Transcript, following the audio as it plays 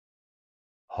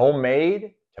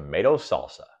homemade tomato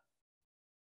salsa.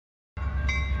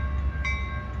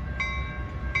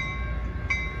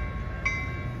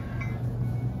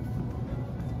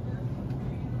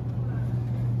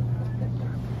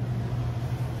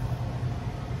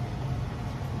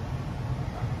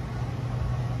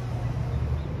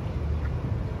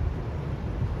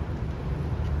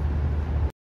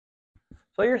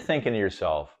 So you're thinking to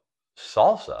yourself,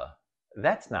 salsa?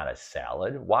 That's not a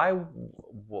salad. Why?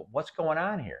 What's going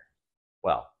on here?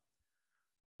 Well,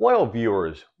 loyal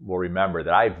viewers will remember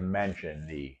that I've mentioned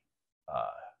the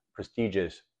uh,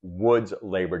 prestigious Woods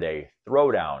Labor Day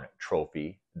Throwdown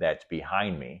trophy that's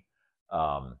behind me.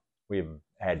 We've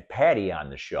had Patty on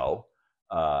the show.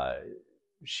 Uh,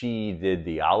 she did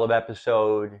the olive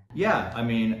episode. Yeah, I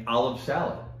mean, olive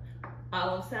salad.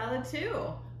 Olive salad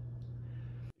too.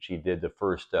 She did the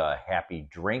first Happy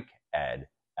Drink Ed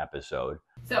episode.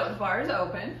 So the bar is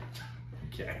open.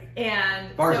 Okay.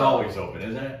 And Bar's so, always open,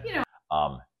 isn't it? You know.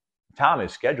 Tom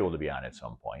is scheduled to be on at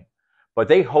some point, but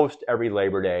they host every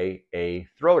Labor Day a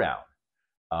throwdown.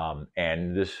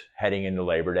 And this heading into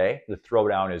Labor Day, the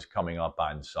throwdown is coming up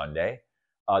on Sunday.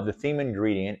 The theme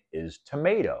ingredient is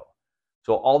tomato.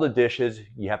 So all the dishes,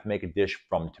 you have to make a dish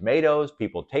from tomatoes.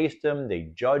 People taste them,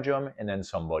 they judge them, and then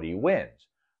somebody wins.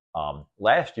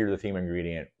 Last year, the theme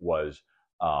ingredient was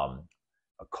a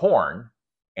corn,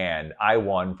 and I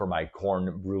won for my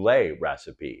corn brulee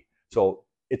recipe. So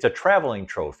it's a traveling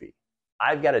trophy.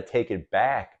 I've got to take it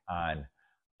back on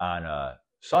a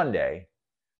Sunday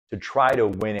to try to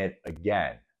win it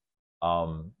again.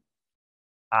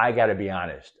 I got to be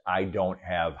honest, I don't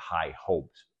have high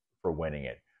hopes for winning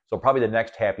it. So probably the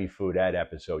next Happy Food Ed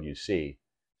episode you see,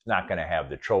 it's not going to have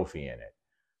the trophy in it.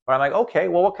 But I'm like, okay,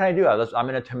 well, what can I do? I'm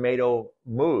in a tomato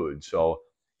mood. So,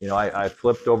 you know, I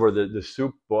flipped over the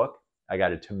soup book. I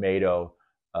got a tomato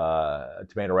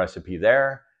recipe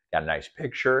there. Got a nice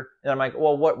picture. And I'm like,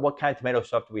 well, what kind of tomato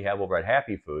stuff do we have over at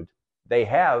Happy Foods? They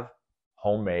have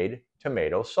homemade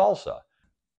tomato salsa.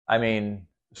 I mean,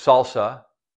 salsa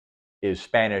is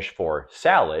Spanish for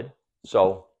salad.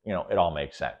 So, you know, it all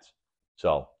makes sense.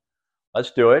 So let's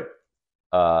do it.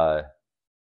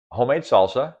 Homemade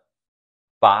salsa,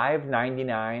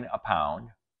 $5.99 a pound,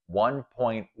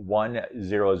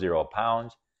 1.100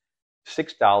 pounds,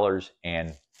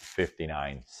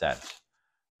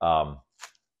 $6.59.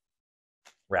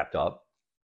 Wrapped up.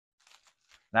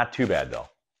 Not too bad though.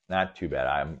 Not too bad.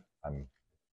 I'm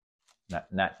not.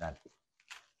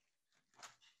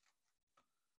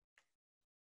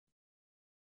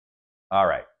 All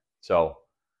right. So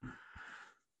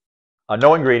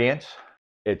no ingredients.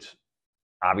 It's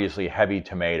obviously heavy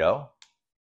tomato,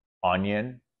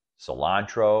 onion,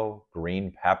 cilantro,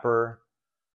 green pepper,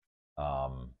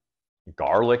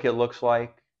 garlic, it looks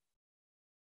like.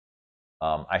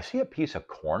 I see a piece of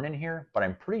corn in here, but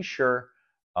I'm pretty sure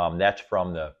that's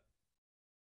from the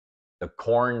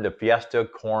Fiesta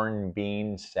corn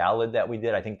bean salad that we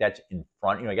did. I think that's in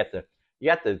front. You know, you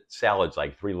got the salads,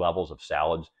 like 3 levels of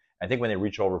salads. I think when they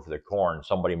reach over for the corn,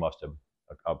 somebody must have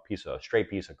a straight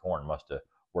piece of corn must have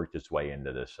worked its way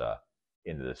into this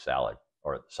salad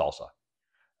or salsa.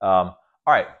 All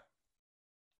right.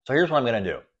 So here's what I'm going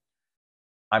to do.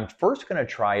 I'm first going to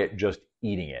try it just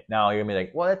eating it. Now you're going to be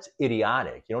like, well, that's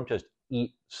idiotic. You don't just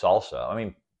eat salsa. I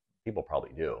mean, people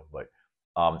probably do, but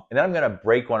and then I'm going to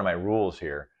break one of my rules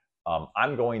here.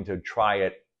 I'm going to try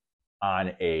it on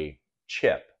a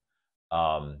chip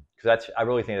because I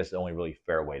really think that's the only really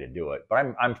fair way to do it. But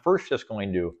I'm first just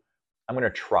going to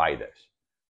try this.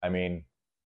 I mean,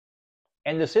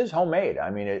 and this is homemade.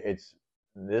 I mean,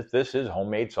 this is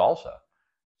homemade salsa.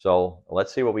 So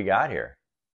let's see what we got here.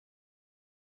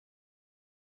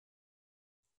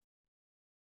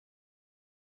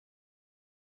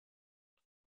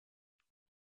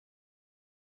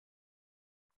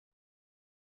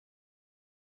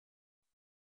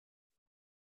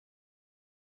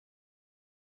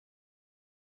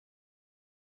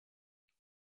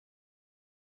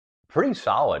 Pretty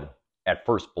solid at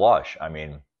first blush. I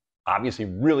mean, obviously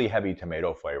really heavy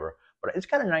tomato flavor, but it's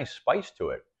got a nice spice to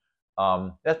it.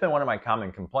 That's been one of my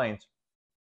common complaints,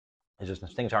 is just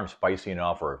things aren't spicy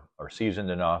enough or seasoned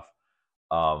enough.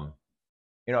 You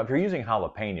know, if you're using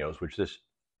jalapenos, which this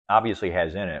obviously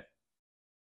has in it,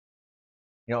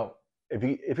 you know,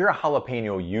 if you're a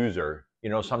jalapeno user, you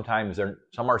know, sometimes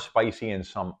some are spicy and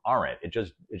some aren't. It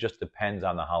just depends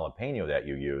on the jalapeno that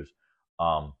you use.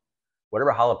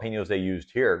 Whatever jalapenos they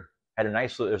used here had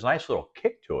there's a nice little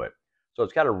kick to it. So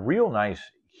it's got a real nice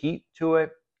heat to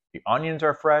it. The onions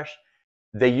are fresh.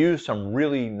 They used some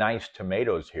really nice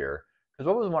tomatoes here. Because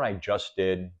what was the one I just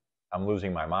did? I'm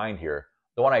losing my mind here.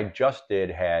 The one I just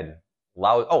did had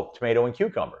tomato and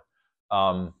cucumber.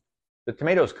 The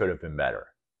tomatoes could have been better.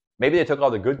 Maybe they took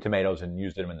all the good tomatoes and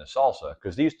used them in the salsa,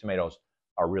 because these tomatoes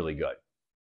are really good.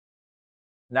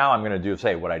 Now I'm going to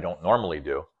say what I don't normally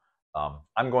do.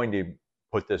 I'm going to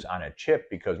put this on a chip,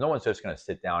 because no one's just going to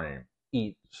sit down and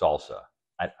eat salsa.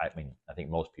 I mean, I think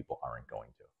most people aren't going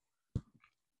to.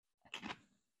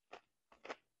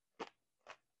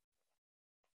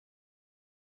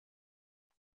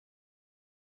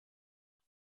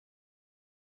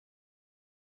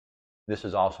 This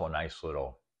is also a nice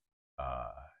little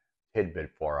tidbit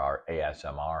for our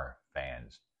ASMR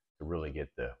fans to really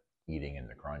get the eating and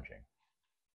the crunching.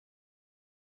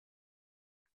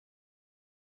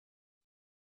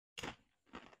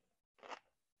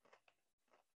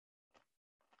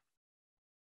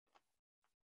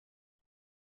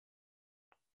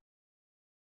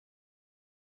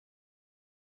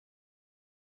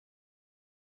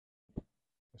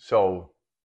 So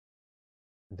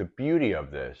the beauty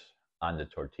of this on the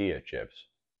tortilla chips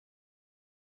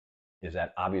is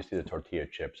that obviously the tortilla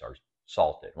chips are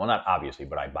salted. Well, not obviously,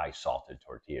 but I buy salted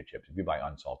tortilla chips. If you buy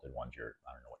unsalted ones, I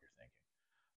don't know what you're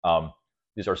thinking.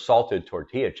 These are salted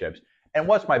tortilla chips. And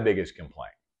what's my biggest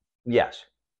complaint? Yes,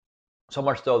 so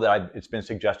much so that it's been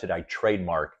suggested I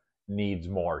trademark needs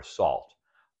more salt.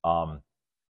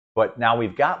 But now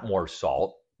we've got more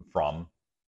salt from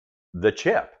the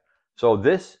chip. So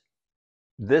this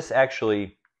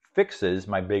actually fixes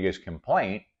my biggest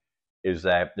complaint, is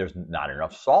that there's not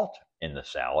enough salt in the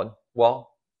salad.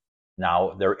 Well,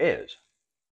 now there is.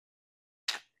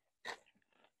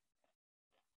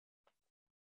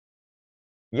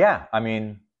 Yeah, I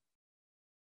mean,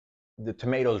 the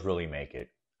tomatoes really make it.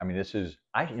 I mean, this is,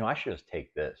 I should just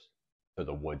take this to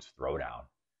the Woods Throwdown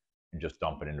and just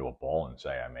dump it into a bowl and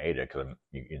say I made it, because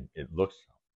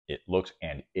it looks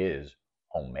and is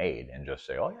homemade, and just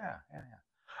say, oh yeah.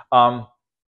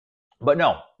 But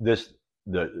no, this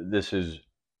is,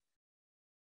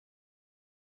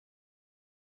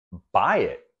 buy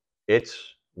it. It's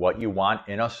what you want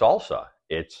in a salsa.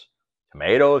 It's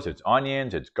tomatoes, it's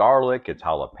onions, it's garlic, it's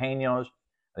jalapenos.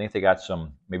 I think they got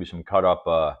maybe some cut up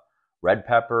red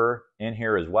pepper in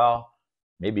here as well.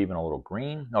 Maybe even a little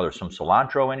green. No, there's some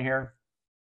cilantro in here.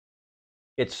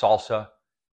 It's salsa.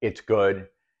 It's good.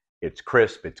 It's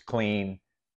crisp. It's clean.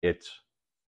 It's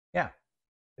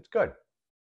good.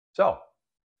 So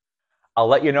I'll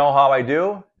let you know how I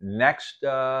do next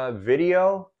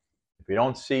video. If you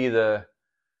don't see the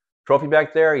trophy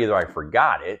back there, either I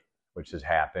forgot it, which has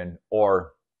happened,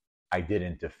 or I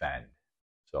didn't defend.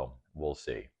 So we'll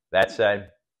see. That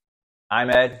said, I'm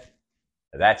Ed.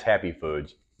 That's Happy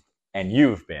Foods, and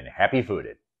you've been happy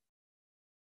fooded.